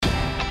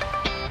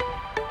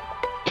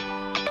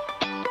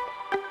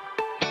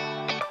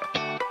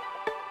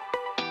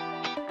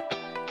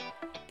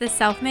The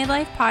Self-Made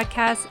Life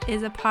Podcast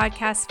is a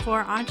podcast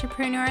for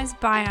entrepreneurs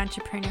by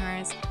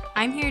entrepreneurs.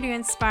 I'm here to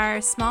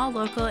inspire small,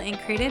 local, and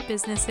creative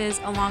businesses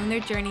along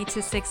their journey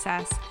to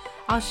success.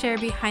 I'll share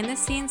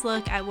behind-the-scenes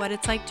look at what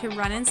it's like to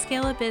run and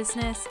scale a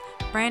business,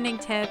 branding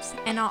tips,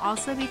 and I'll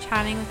also be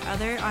chatting with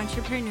other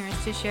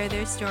entrepreneurs to share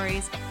their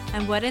stories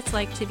and what it's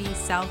like to be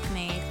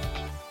self-made.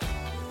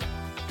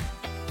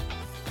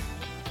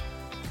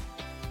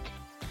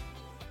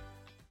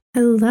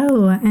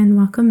 Hello, and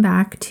welcome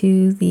back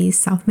to the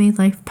Self-Made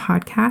Life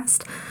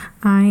Podcast.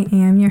 I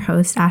am your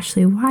host,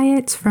 Ashley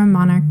Wyatt from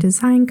Monarch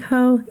Design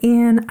Co.,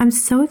 and I'm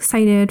so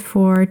excited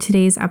for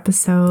today's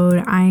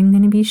episode. I'm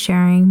going to be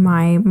sharing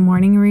my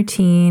morning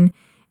routine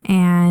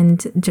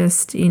and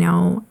just,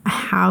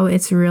 how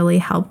it's really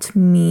helped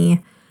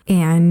me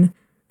and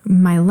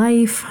my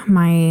life,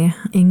 my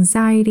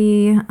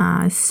anxiety,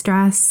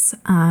 stress,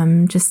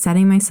 just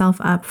setting myself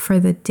up for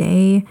the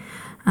day.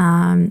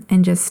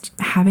 And just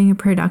having a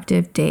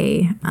productive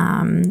day.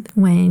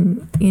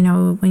 When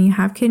you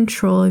have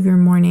control of your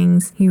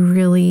mornings, you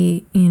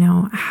really,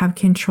 have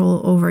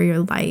control over your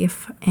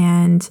life.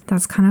 And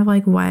that's kind of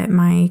like what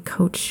my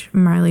coach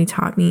Marley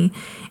taught me.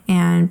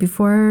 And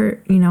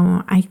before,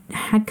 I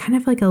had kind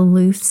of like a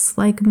loose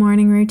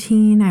morning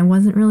routine. I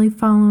wasn't really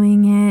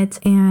following it.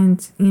 And,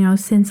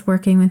 since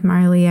working with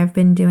Marley, I've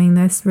been doing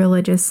this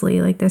religiously.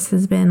 This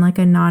has been like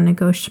a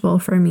non-negotiable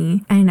for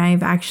me. And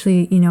I've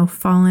actually,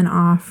 fallen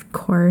off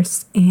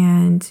course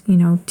and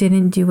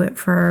didn't do it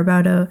for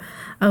about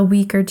a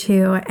week or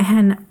two,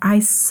 and I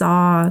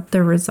saw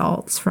the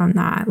results from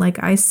that.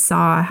 I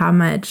saw how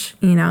much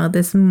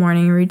this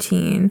morning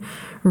routine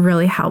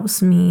really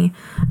helps me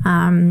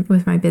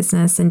with my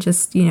business and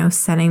just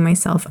setting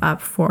myself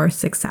up for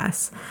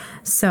success.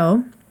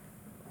 So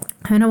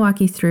I'm going to walk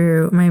you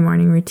through my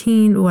morning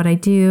routine, what I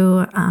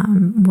do,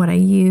 what I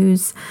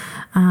use,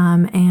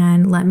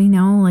 and let me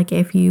know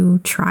if you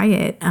try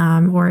it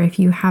or if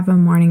you have a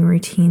morning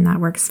routine that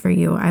works for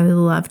you. I would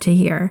love to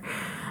hear.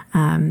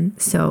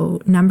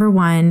 So number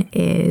one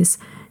is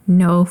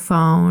no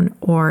phone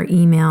or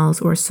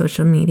emails or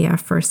social media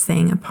first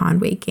thing upon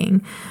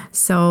waking.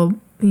 So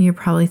you're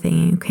probably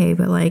thinking, okay,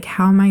 but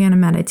how am I going to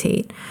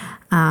meditate?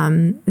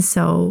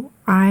 So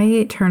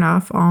I turn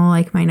off all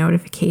my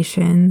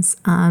notifications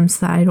so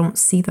that I don't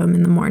see them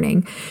in the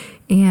morning.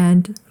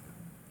 And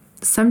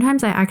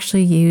sometimes I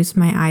actually use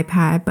my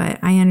iPad, but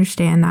I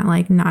understand that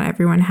not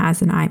everyone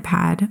has an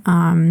iPad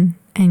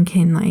and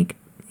can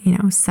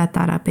set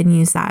that up and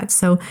use that.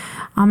 So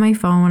on my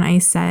phone, I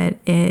set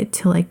it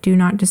to do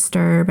not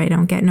disturb. I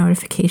don't get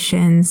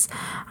notifications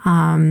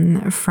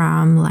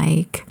from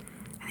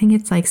I think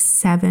it's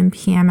 7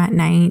 p.m. at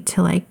night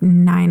to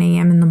 9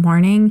 a.m. in the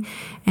morning.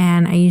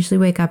 And I usually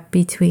wake up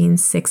between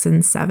 6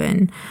 and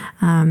 7.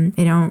 I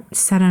don't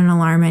set an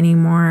alarm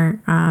anymore.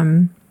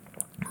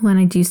 When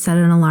I do set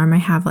an alarm, I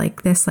have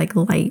this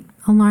light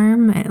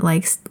alarm. It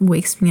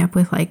wakes me up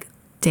with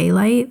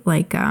daylight.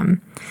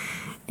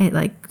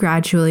 It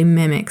gradually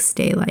mimics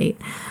daylight,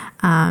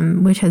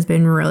 which has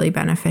been really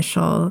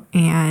beneficial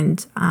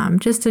and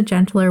just a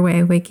gentler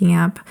way of waking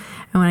up.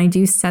 And when I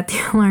do set the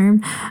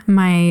alarm,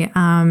 my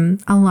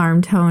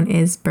alarm tone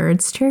is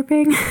birds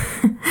chirping.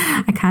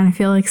 I kind of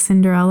feel like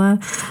Cinderella.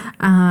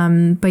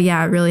 But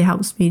yeah, it really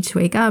helps me to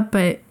wake up,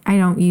 but I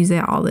don't use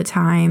it all the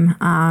time.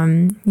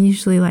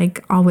 Usually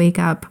I'll wake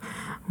up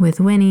with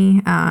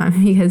Winnie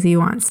because he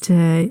wants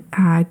to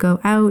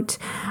go out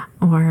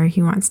or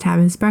he wants to have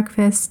his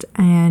breakfast,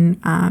 and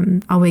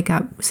I'll wake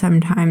up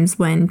sometimes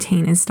when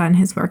Tane has done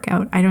his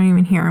workout. I don't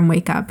even hear him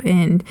wake up,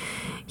 and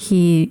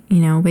he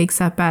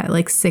wakes up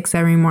at 6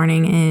 every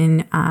morning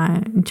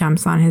and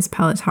jumps on his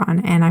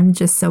Peloton, and I'm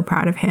just so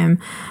proud of him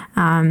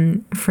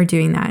for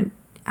doing that.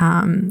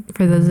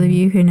 For those of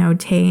you who know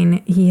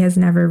Tane, he has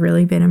never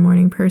really been a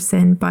morning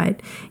person,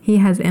 but he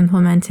has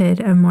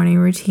implemented a morning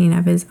routine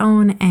of his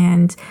own,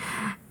 and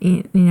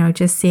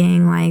just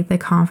seeing the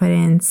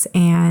confidence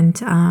and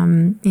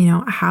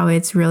how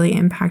it's really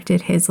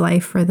impacted his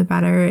life for the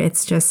better.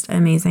 It's just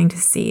amazing to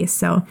see.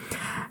 So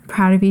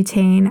proud of you,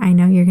 Tane. I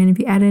know you're going to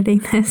be editing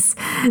this,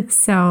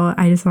 so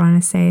I just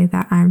want to say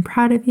that I'm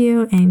proud of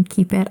you and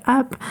keep it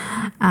up.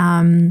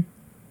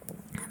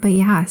 But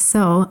yeah,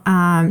 so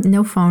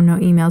no phone, no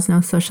emails,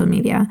 no social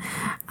media.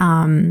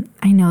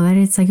 I know that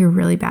it's a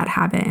really bad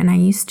habit, and I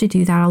used to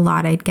do that a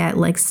lot. I'd get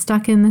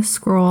stuck in the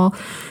scroll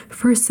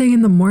first thing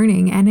in the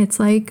morning, and it's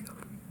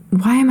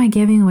why am I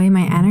giving away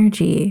my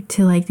energy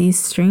to these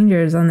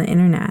strangers on the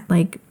internet,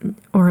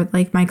 or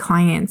my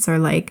clients, or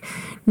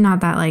not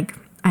that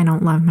I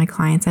don't love my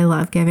clients. I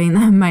love giving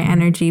them my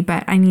energy,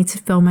 but I need to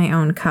fill my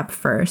own cup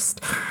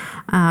first.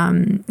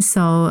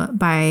 So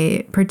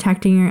by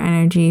protecting your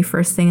energy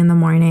first thing in the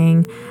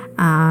morning,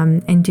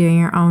 and doing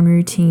your own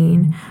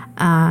routine,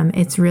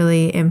 it's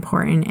really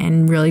important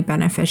and really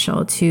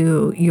beneficial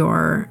to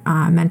your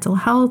mental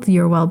health,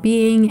 your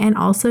well-being, and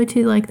also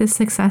to the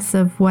success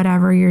of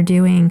whatever you're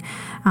doing,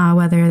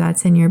 whether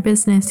that's in your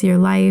business, your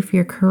life,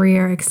 your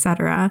career,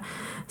 etc.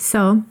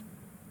 So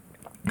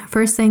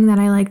First thing that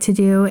I like to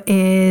do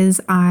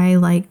is I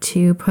like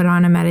to put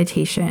on a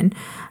meditation.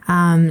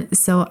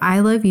 So I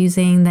love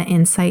using the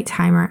Insight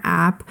Timer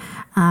app.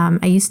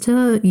 I used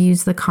to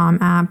use the Calm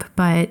app,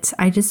 but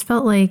I just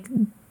felt like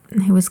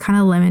it was kind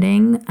of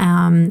limiting.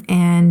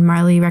 And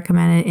Marley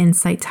recommended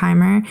Insight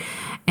Timer.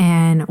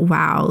 And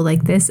wow,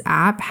 like this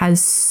app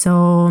has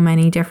so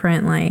many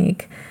different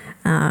like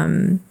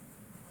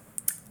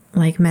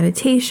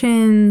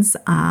meditations,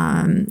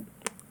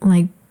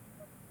 like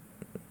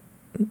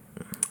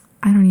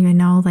I don't even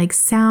know, like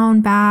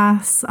sound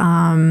baths,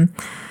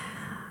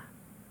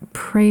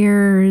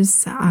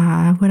 prayers,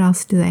 what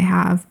else do they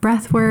have?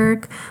 Breath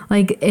work.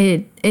 Like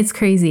it's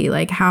crazy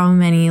like how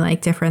many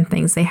like different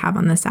things they have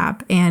on this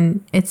app,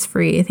 and it's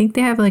free. I think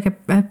they have like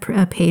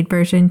a paid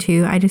version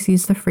too. I just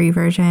use the free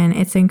version.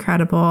 It's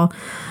incredible.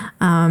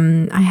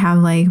 I have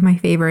like my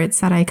favorites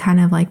that I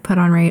kind of like put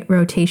on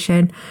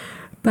rotation,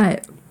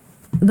 but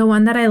the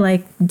one that I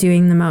like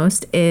doing the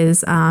most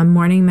is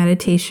morning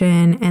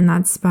meditation, and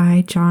that's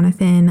by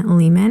Jonathan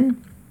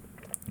Lehman.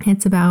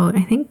 It's about,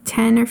 I think,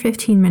 10 or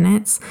 15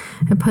 minutes.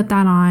 I put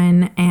that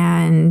on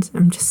and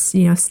I'm just,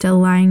 still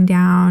lying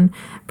down,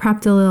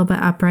 propped a little bit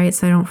upright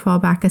so I don't fall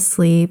back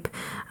asleep.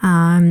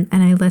 And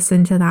I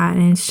listen to that,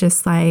 and it's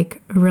just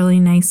like a really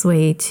nice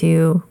way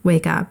to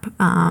wake up.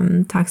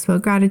 Talks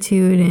about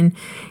gratitude and,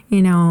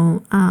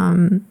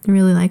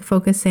 really like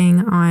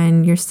focusing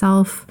on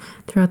yourself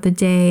throughout the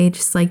day,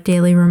 just like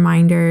daily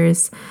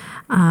reminders.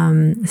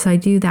 So I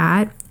do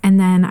that. And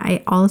then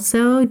I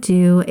also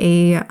do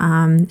a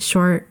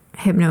short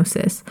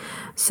hypnosis.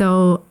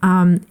 So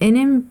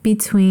in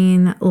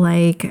between,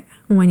 like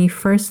when you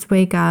first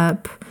wake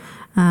up,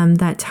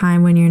 that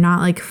time when you're not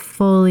like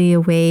fully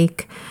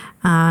awake,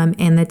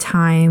 and the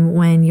time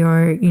when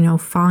you're,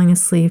 falling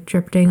asleep,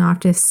 drifting off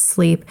to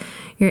sleep,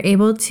 you're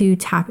able to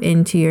tap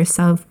into your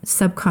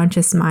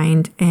subconscious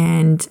mind.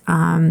 And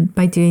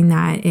by doing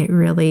that, it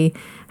really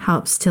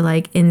helps to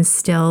like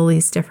instill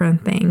these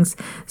different things.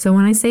 So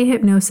when I say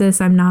hypnosis,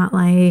 I'm not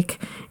like,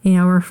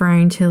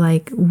 referring to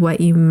like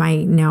what you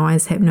might know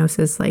as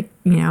hypnosis, like,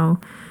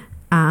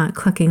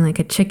 clucking like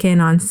a chicken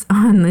on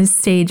the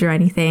stage or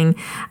anything.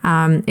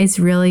 It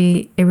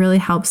really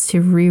helps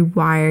to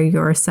rewire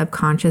your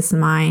subconscious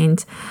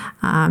mind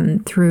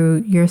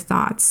through your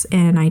thoughts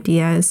and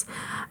ideas.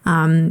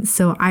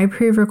 So I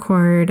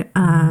pre-record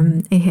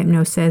a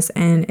hypnosis,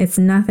 and it's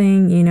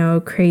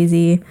nothing,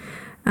 crazy.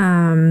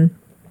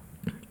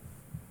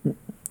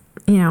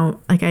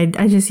 Like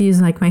I just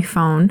use like my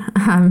phone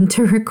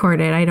to record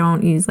it. I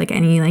don't use like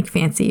any like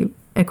fancy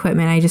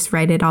equipment. I just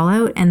write it all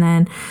out, and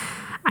then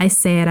I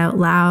say it out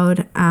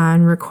loud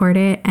and record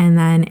it, and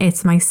then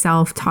it's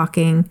myself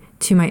talking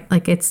to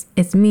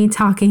it's me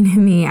talking to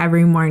me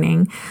every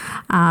morning.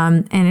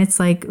 And it's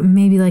like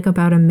maybe like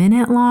about a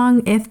minute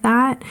long, if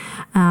that.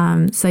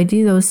 So I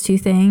do those two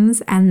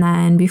things. And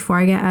then before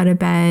I get out of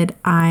bed,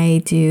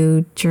 I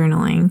do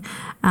journaling.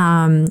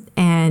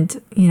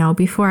 And,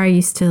 before I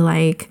used to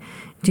like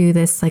do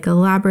this like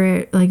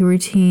elaborate like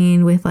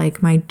routine with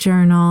like my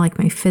journal, like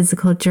my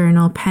physical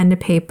journal, pen to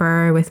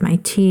paper with my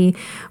tea,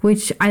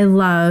 which I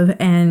love.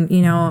 And,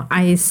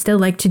 I still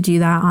like to do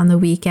that on the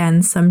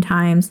weekends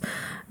sometimes.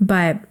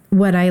 But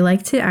what I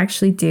like to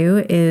actually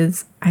do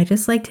is I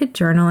just like to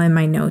journal in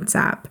my notes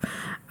app.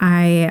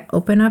 I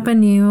open up a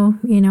new,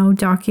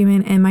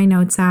 document in my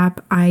notes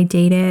app. I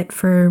date it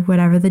for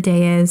whatever the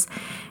day is,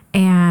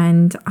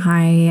 and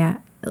I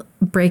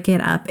break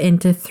it up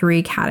into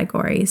 3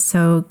 categories.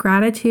 So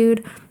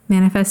gratitude,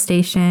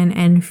 manifestation,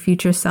 and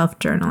future self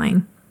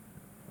journaling.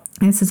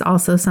 This is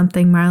also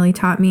something Marley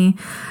taught me.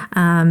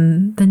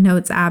 The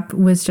Notes app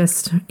was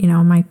just,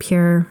 my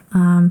pure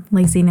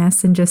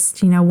laziness and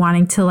just,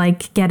 wanting to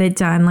like get it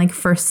done like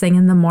first thing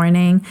in the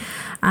morning.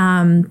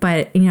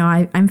 But,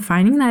 I'm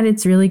finding that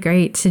it's really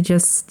great to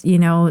just,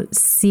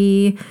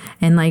 see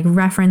and like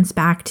reference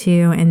back to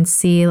and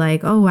see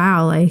like, oh,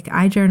 wow, like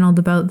I journaled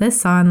about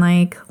this on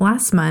like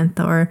last month,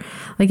 or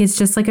like it's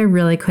just like a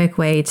really quick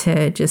way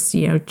to just,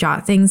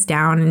 jot things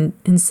down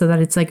and so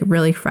that it's like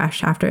really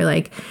fresh after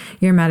like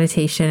your meditation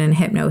and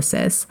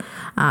hypnosis.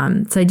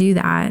 So I do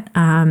that.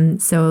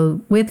 So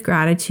with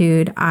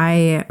gratitude,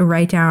 I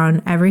write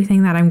down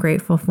everything that I'm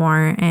grateful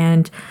for,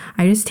 and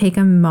I just take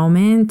a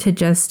moment to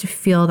just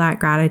feel that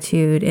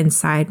gratitude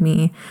inside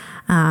me.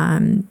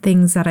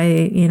 Things that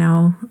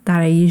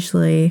I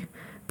usually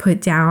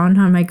put down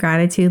on my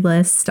gratitude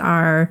list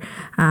are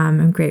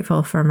I'm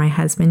grateful for my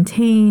husband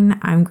Tane.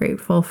 I'm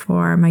grateful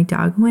for my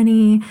dog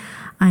Winnie.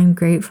 I'm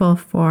grateful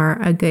for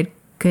a good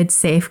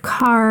safe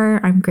car.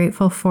 I'm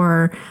grateful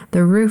for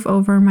the roof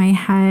over my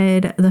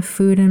head, the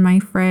food in my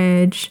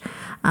fridge,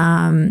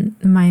 my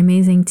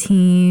amazing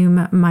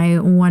team, my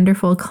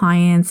wonderful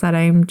clients that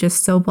I'm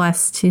just so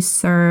blessed to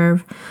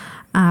serve.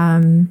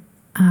 I'm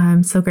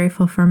so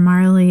grateful for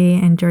Marley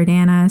and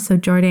Jordana. So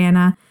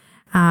Jordana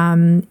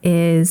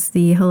is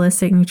the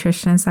holistic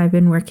nutritionist I've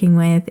been working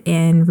with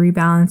in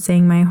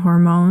rebalancing my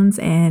hormones,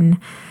 and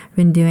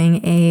been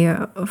doing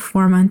a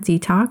 4-month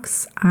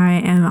detox. I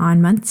am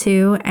on month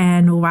 2,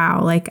 and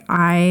wow, like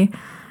I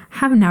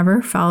have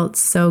never felt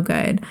so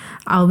good.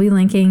 I'll be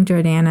linking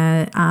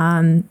Jordana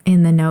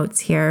in the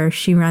notes here.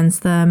 She runs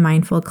the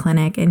Mindful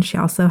Clinic, and she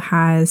also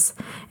has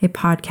a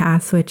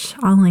podcast, which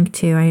I'll link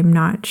to. I'm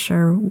not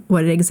sure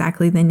what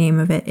exactly the name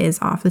of it is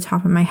off the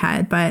top of my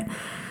head, but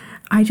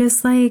I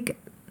just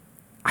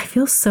I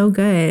feel so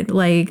good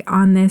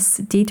on this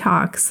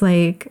detox.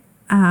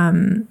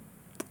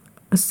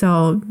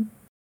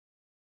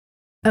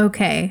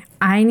 Okay,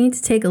 I need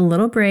to take a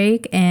little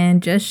break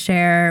and just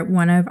share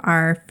one of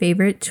our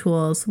favorite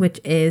tools, which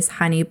is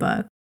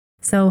HoneyBook.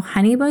 So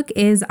HoneyBook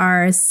is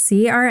our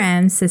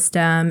CRM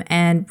system,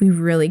 and we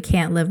really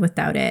can't live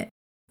without it.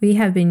 We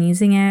have been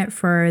using it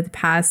for the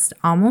past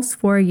almost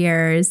 4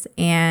 years,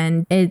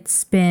 and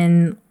it's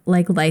been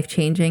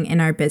life-changing in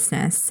our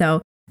business.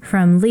 So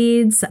from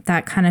leads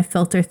that kind of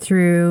filter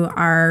through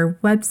our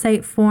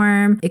website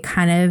form, it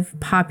kind of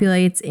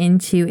populates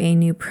into a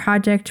new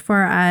project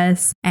for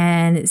us,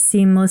 and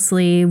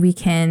seamlessly we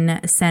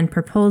can send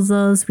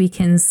proposals, we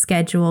can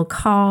schedule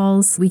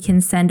calls, we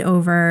can send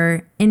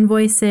over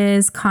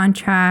invoices,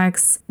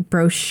 contracts,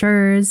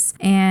 brochures.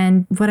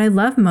 And what I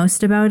love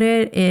most about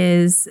it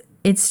is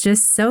it's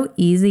just so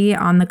easy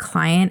on the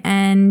client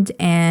end,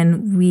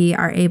 and we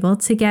are able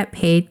to get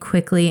paid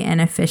quickly and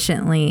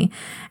efficiently.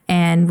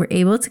 And we're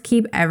able to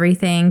keep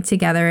everything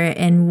together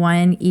in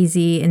one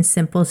easy and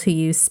simple to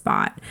use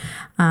spot.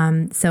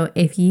 So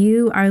if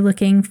you are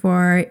looking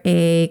for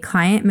a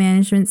client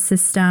management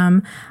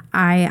system,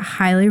 I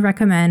highly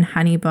recommend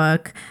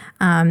HoneyBook.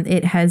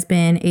 It has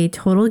been a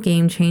total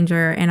game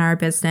changer in our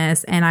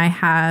business, and I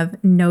have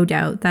no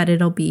doubt that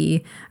it'll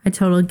be a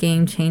total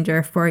game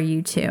changer for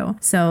you too.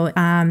 So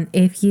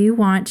if you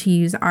want to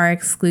use our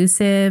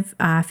exclusive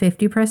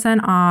 50%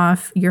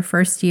 off your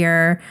first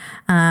year,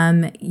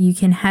 you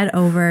can head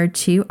over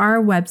to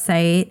our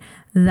website,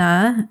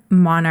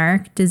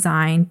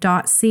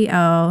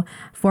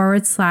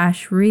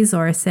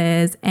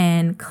 themonarchdesign.co/resources,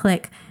 and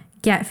click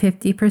get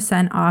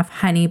 50% off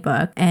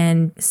HoneyBook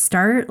and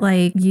start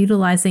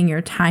utilizing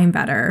your time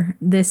better.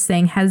 This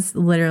thing has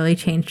literally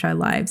changed our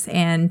lives,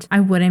 and I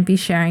wouldn't be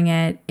sharing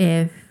it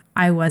if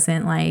I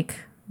wasn't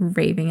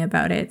raving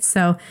about it.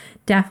 So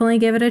definitely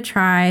give it a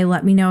try.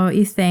 Let me know what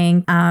you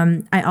think.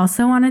 I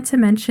also wanted to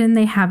mention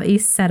they have a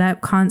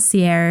setup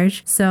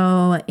concierge.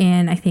 So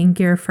in I think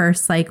your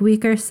first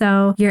week or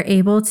so, you're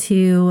able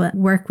to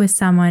work with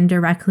someone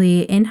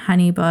directly in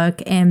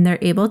HoneyBook, and they're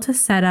able to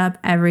set up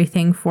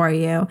everything for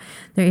you.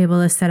 They're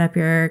able to set up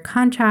your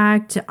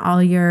contract,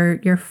 all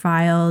your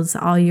files,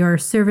 all your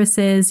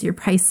services, your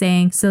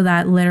pricing, so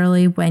that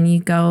literally when you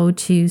go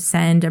to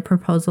send a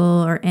proposal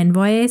or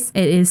invoice,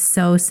 it is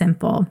so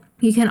simple.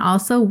 You can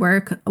also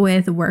work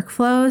with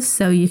workflows,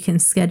 so you can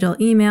schedule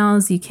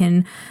emails, you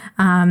can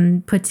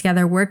put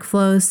together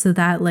workflows so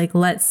that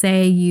let's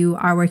say you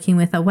are working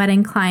with a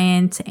wedding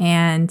client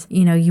and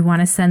you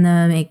want to send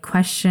them a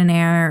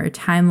questionnaire or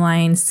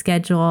timeline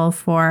schedule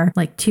for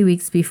 2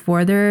 weeks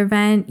before their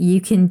event,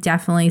 you can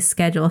definitely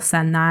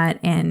send that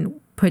and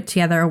put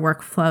together a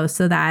workflow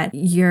so that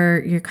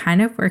you're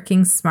kind of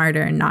working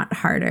smarter, not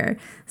harder.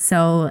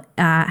 So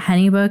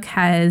HoneyBook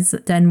has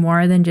done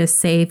more than just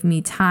save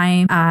me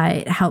time.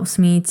 It helps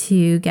me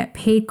to get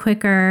paid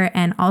quicker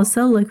and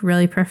also look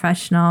really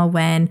professional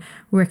when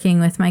working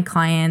with my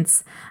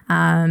clients.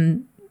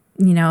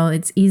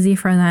 It's easy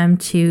for them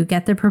to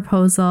get the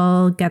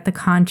proposal, get the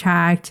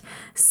contract,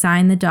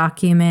 sign the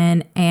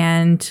document,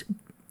 and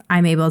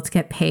I'm able to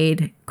get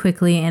paid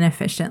quickly and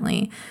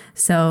efficiently.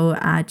 So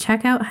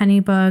check out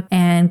HoneyBook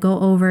and go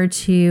over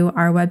to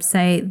our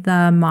website,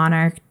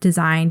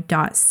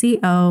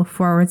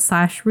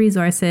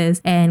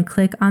 themonarchdesign.co/resources, and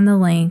click on the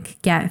link,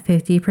 get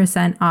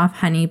 50%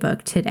 off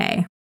HoneyBook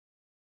today.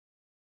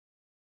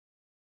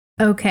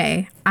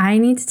 Okay, I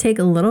need to take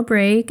a little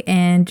break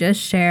and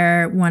just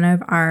share one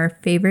of our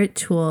favorite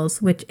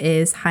tools, which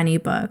is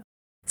HoneyBook.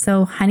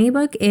 So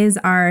HoneyBook is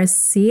our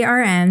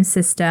CRM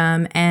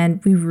system, and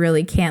we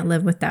really can't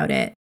live without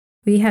it.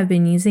 We have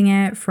been using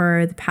it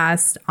for the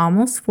past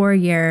almost 4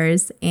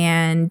 years,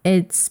 and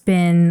it's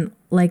been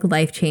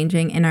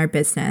life-changing in our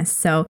business.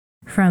 So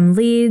from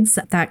leads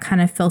that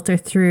kind of filter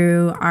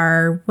through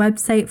our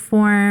website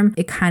form,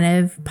 it kind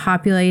of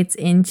populates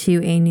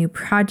into a new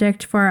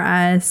project for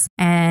us,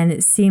 and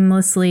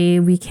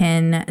seamlessly we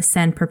can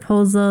send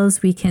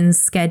proposals, we can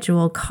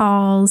schedule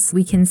calls,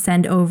 we can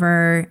send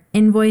over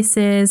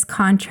invoices,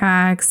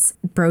 contracts,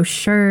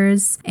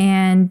 brochures.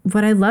 And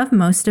what I love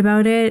most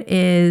about it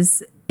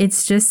is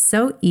it's just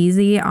so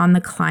easy on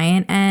the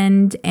client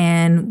end,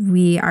 and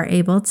we are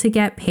able to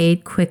get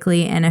paid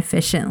quickly and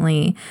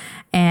efficiently.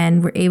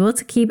 And we're able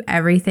to keep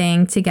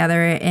everything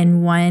together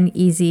in one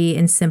easy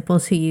and simple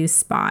to use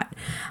spot.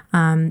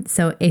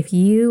 So if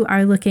you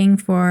are looking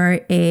for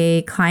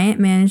a client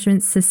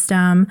management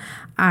system,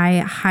 I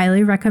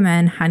highly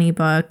recommend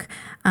HoneyBook.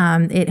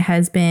 It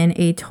has been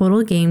a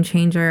total game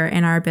changer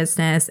in our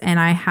business, and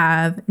I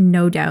have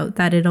no doubt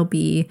that it'll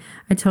be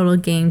a total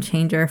game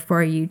changer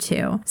for you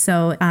too.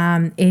 So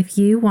if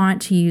you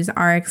want to use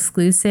our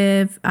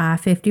exclusive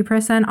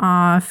 50%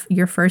 off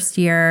your first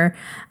year,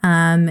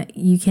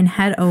 you can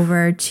head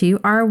over to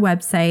our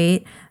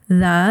website,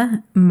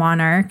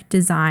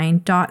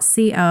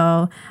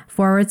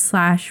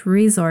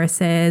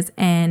 themonarchdesign.co/resources,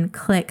 and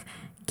click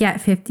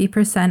get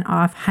 50%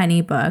 off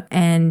HoneyBook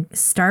and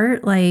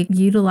start like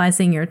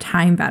utilizing your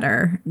time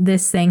better.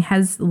 This thing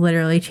has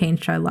literally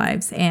changed our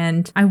lives,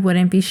 and I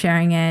wouldn't be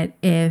sharing it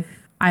if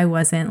I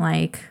wasn't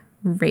like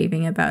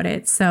raving about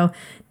it. So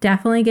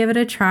definitely give it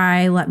a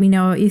try. Let me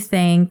know what you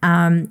think.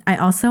 I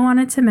also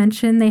wanted to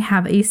mention they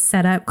have a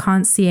setup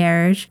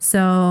concierge.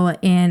 So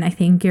in, I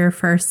think, your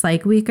first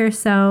like week or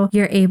so,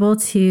 you're able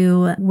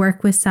to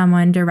work with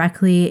someone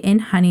directly in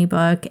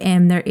HoneyBook,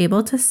 and they're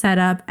able to set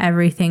up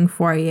everything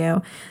for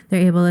you.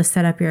 They're able to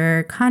set up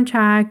your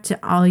contract,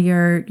 all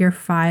your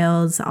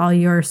files, all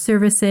your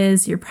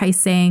services, your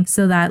pricing,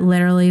 so that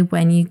literally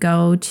when you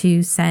go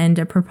to send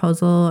a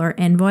proposal or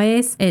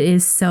invoice, it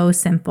is so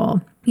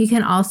simple. You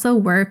can also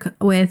work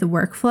with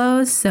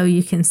workflows, so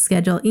you can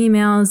schedule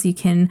emails, you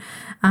can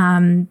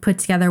put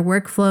together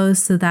workflows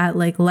so that,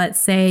 like, let's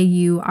say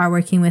you are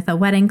working with a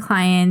wedding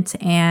client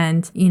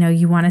and, you know,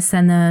 you want to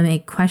send them a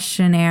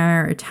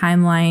questionnaire or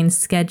timeline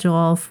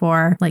schedule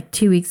for like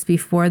 2 weeks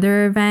before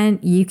their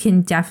event. You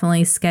can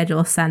definitely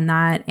send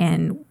that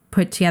and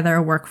put together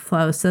a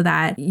workflow so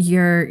that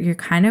you're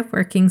kind of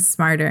working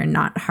smarter,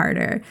 not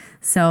harder.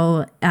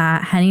 So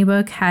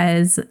HoneyBook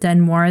has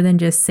done more than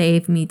just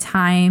save me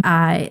time.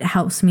 It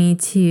helps me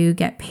to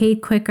get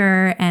paid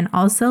quicker and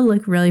also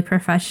look really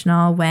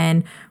professional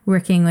when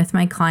working with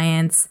my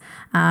clients.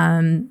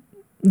 You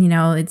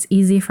know, it's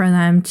easy for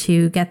them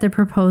to get the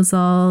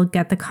proposal,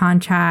 get the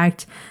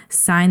contract,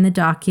 sign the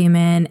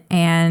document,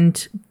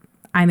 and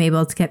I'm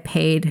able to get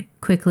paid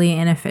quickly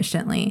and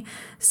efficiently.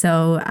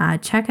 So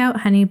check out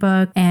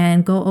HoneyBook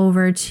and go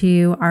over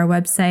to our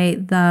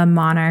website,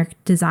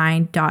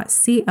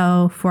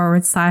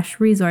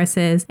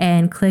 themonarchdesign.co/resources,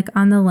 and click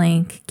on the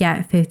link,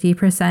 get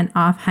 50%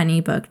 off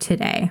HoneyBook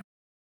today.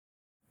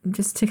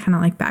 Just to kind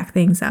of like back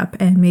things up,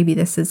 and maybe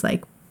this is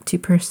like too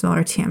personal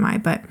or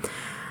TMI, but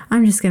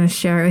I'm just going to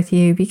share it with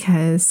you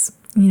because,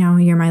 you know,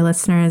 you're my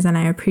listeners and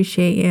I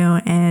appreciate you.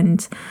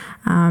 And,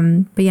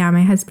 but yeah,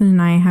 my husband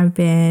and I have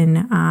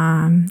been,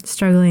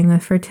 struggling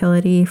with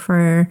fertility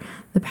for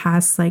the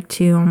past like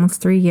 2,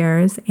 almost 3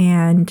 years.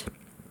 And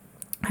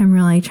I'm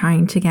really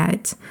trying to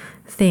get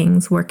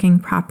things working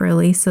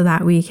properly so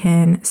that we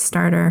can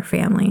start our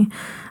family.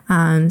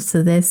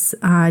 So this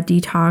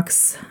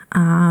detox,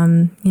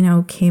 you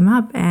know, came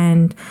up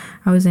and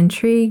I was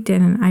intrigued,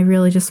 and I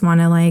really just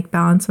want to like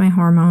balance my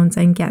hormones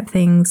and get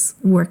things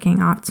working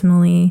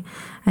optimally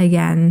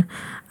again.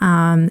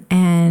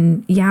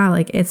 And yeah,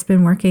 like it's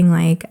been working.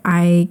 Like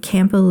I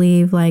can't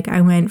believe like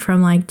I went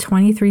from like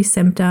 23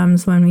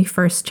 symptoms when we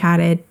first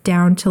chatted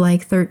down to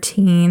like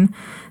 13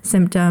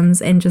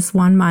 symptoms in just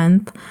 1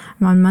 month.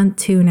 I'm on month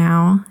 2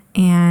 now.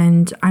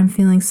 And I'm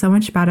feeling so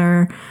much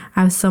better.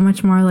 I have so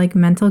much more like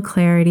mental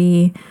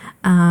clarity,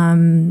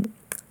 no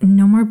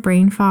more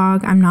brain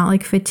fog. I'm not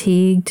like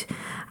fatigued.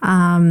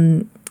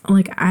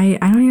 Like I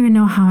don't even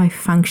know how I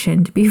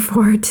functioned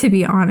before, to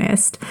be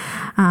honest.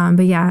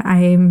 But yeah,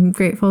 I'm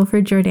grateful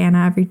for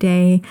Jordana every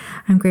day.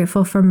 I'm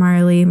grateful for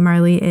Marley.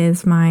 Marley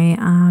is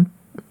my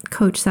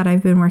coach that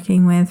I've been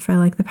working with for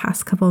like the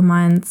past couple of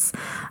months.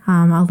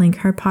 I'll link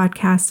her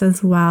podcast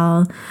as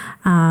well.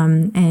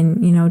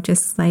 And, you know,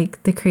 just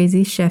like the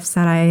crazy shifts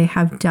that I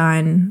have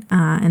done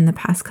in the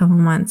past couple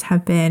of months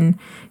have been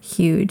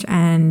huge.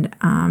 And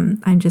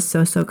I'm just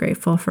so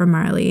grateful for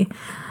Marley.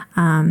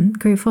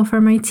 Grateful for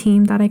my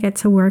team that I get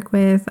to work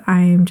with.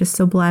 I'm just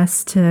so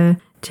blessed to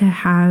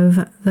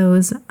have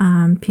those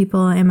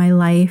people in my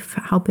life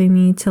helping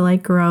me to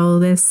like grow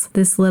this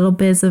little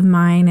biz of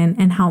mine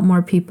and help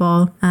more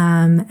people.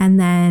 And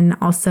then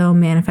also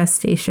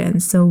manifestation.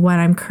 So what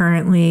I'm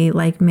currently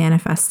like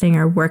manifesting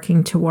or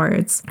working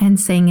towards, and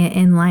saying it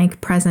in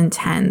like present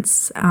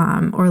tense,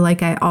 or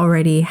like I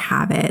already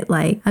have it.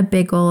 Like a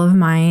big goal of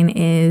mine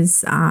is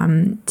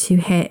to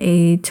hit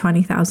a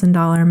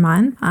 $20,000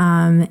 month.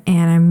 And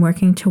I'm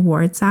working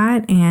towards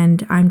that.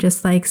 And I'm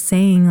just like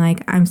saying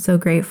like, I'm so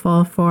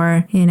grateful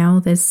for, you know,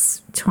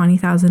 this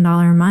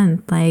 $20,000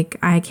 month. Like,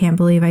 I can't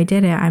believe I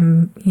did it.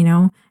 I'm, you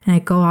know, and I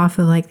go off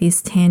of like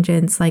these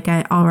tangents, like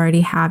I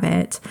already have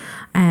it.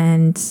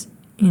 And,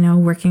 you know,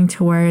 working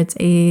towards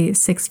a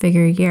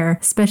 6-figure year,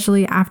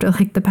 especially after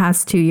like the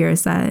past 2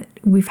 years that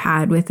we've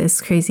had with this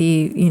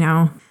crazy, you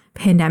know,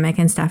 pandemic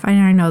and stuff.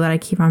 I know that I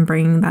keep on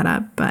bringing that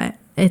up, but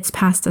it's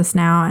past us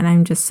now. And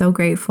I'm just so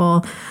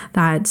grateful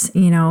that,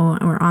 you know,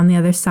 we're on the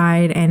other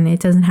side, and it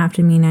doesn't have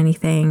to mean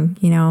anything.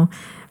 You know,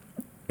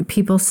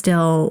 people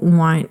still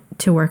want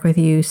to work with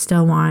you,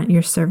 still want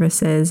your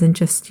services, and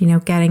just, you know,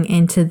 getting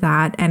into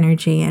that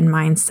energy and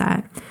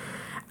mindset.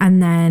 And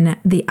then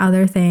the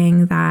other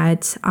thing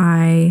that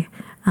I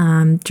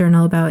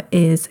journal about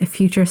is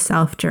future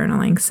self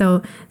journaling.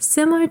 So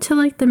similar to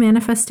like the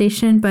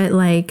manifestation, but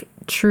like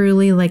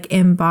truly like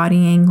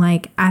embodying,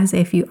 like as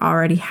if you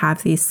already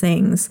have these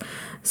things.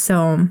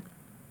 So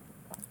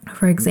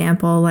for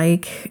example,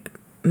 like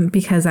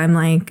because I'm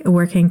like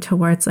working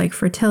towards like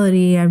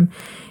fertility, I'm,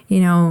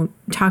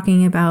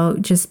 talking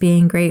about just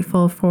being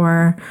grateful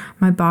for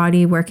my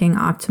body working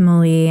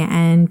optimally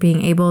and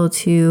being able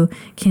to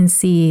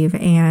conceive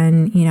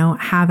and,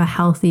 have a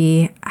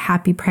healthy,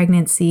 happy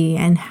pregnancy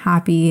and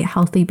happy,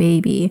 healthy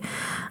baby.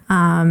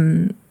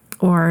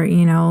 Or,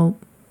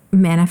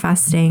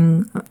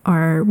 manifesting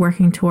or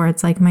working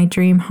towards like my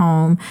dream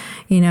home,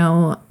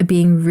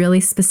 being really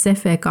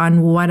specific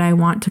on what I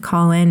want to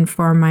call in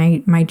for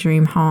my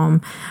dream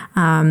home,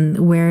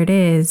 where it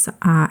is,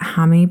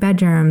 how many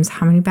bedrooms,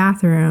 how many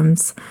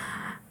bathrooms,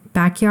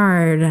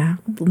 backyard,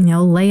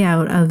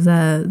 layout of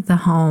the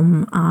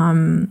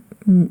home,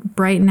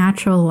 bright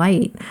natural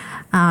light,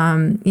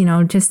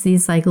 just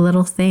these like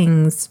little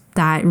things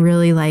that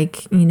really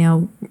like,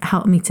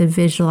 help me to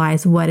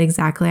visualize what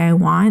exactly I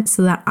want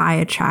so that I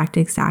attract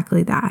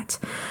exactly that.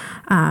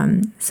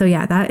 So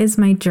yeah, that is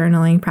my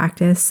journaling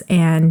practice.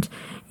 And,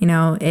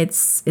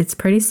 it's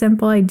pretty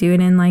simple. I do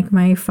it in like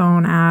my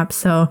phone app.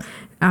 So,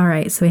 all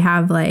right. So we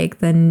have like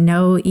the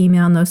no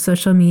email, no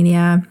social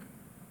media.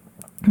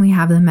 We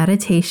have the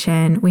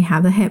meditation, we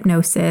have the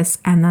hypnosis,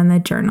 and then the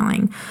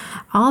journaling.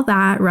 All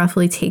that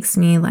roughly takes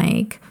me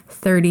like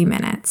 30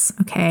 minutes.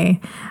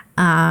 Okay.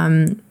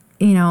 And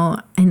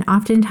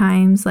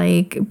oftentimes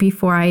like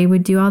before I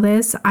would do all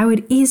this, I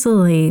would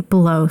easily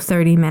blow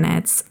 30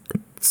 minutes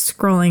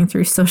scrolling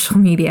through social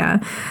media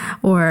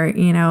or,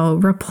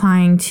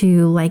 replying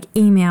to like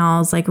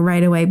emails like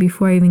right away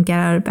before I even get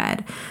out of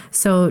bed.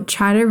 So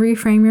try to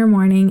reframe your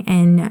morning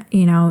and,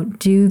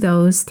 do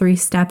those 3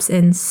 steps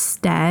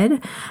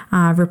instead.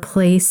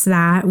 Replace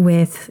that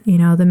with,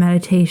 the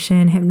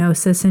meditation,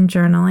 hypnosis, and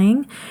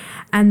journaling.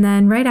 And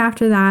then right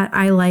after that,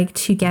 I like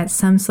to get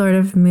some sort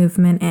of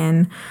movement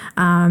in.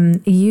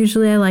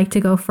 Usually I like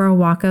to go for a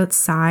walk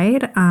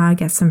outside,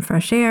 get some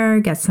fresh air,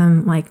 get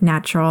some like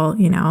natural,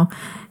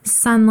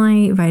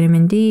 sunlight,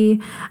 vitamin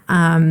D.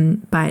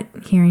 But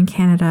here in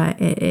Canada,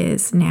 it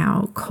is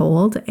now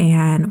cold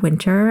and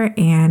winter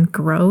and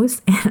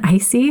gross and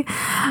icy.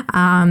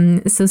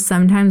 So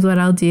sometimes what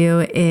I'll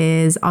do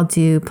is I'll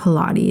do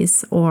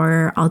Pilates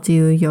or I'll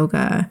do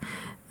yoga.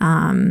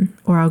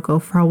 Or I'll go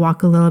for a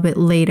walk a little bit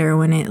later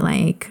when it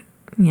like,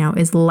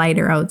 is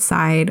lighter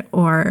outside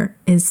or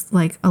is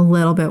like a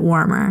little bit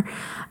warmer.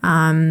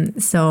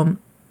 So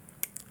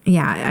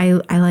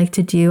yeah, I like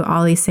to do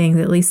all these things,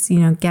 at least,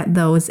 get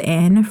those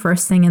in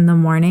first thing in the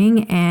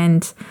morning.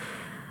 And,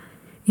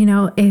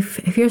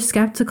 if you're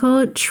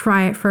skeptical,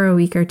 try it for a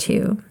week or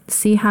 2,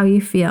 see how you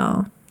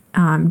feel.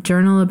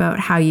 Journal about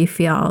how you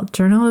feel.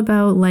 Journal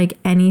about like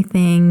any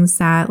things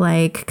that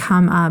like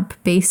come up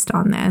based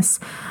on this.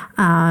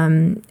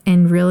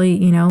 And really,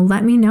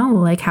 let me know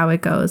like how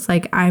it goes.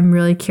 Like, I'm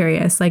really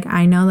curious. Like,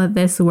 I know that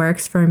this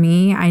works for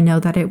me. I know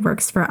that it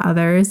works for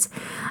others.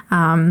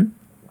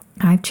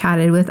 I've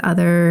chatted with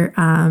other,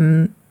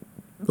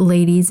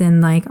 ladies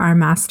in like our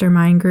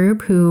mastermind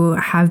group who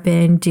have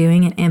been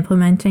doing and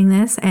implementing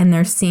this, and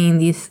they're seeing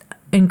these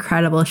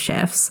incredible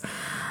shifts.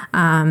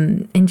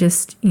 And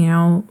just,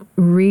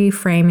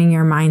 reframing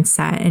your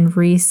mindset and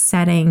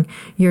resetting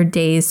your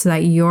days so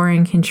that you're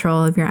in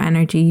control of your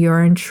energy,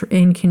 you're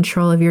in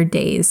control of your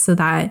days so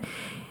that,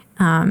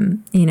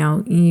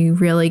 you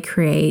really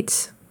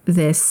create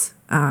this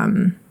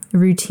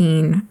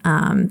routine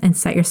and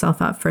set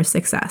yourself up for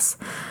success.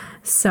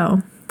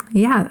 So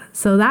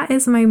that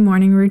is my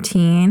morning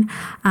routine.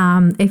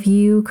 If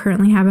you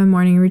currently have a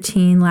morning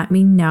routine, let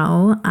me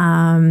know.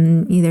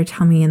 Either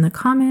tell me in the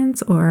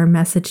comments or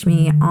message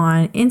me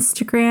on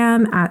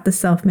Instagram at the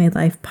Self-Made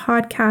Life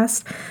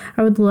Podcast.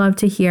 I would love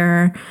to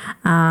hear.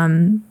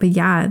 But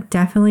yeah,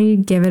 definitely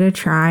give it a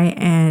try.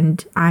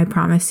 And I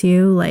promise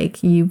you,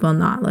 like, you will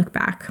not look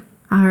back.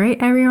 All right,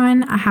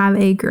 everyone, have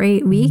a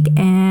great week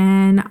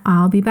and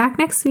I'll be back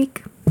next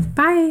week.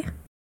 Bye.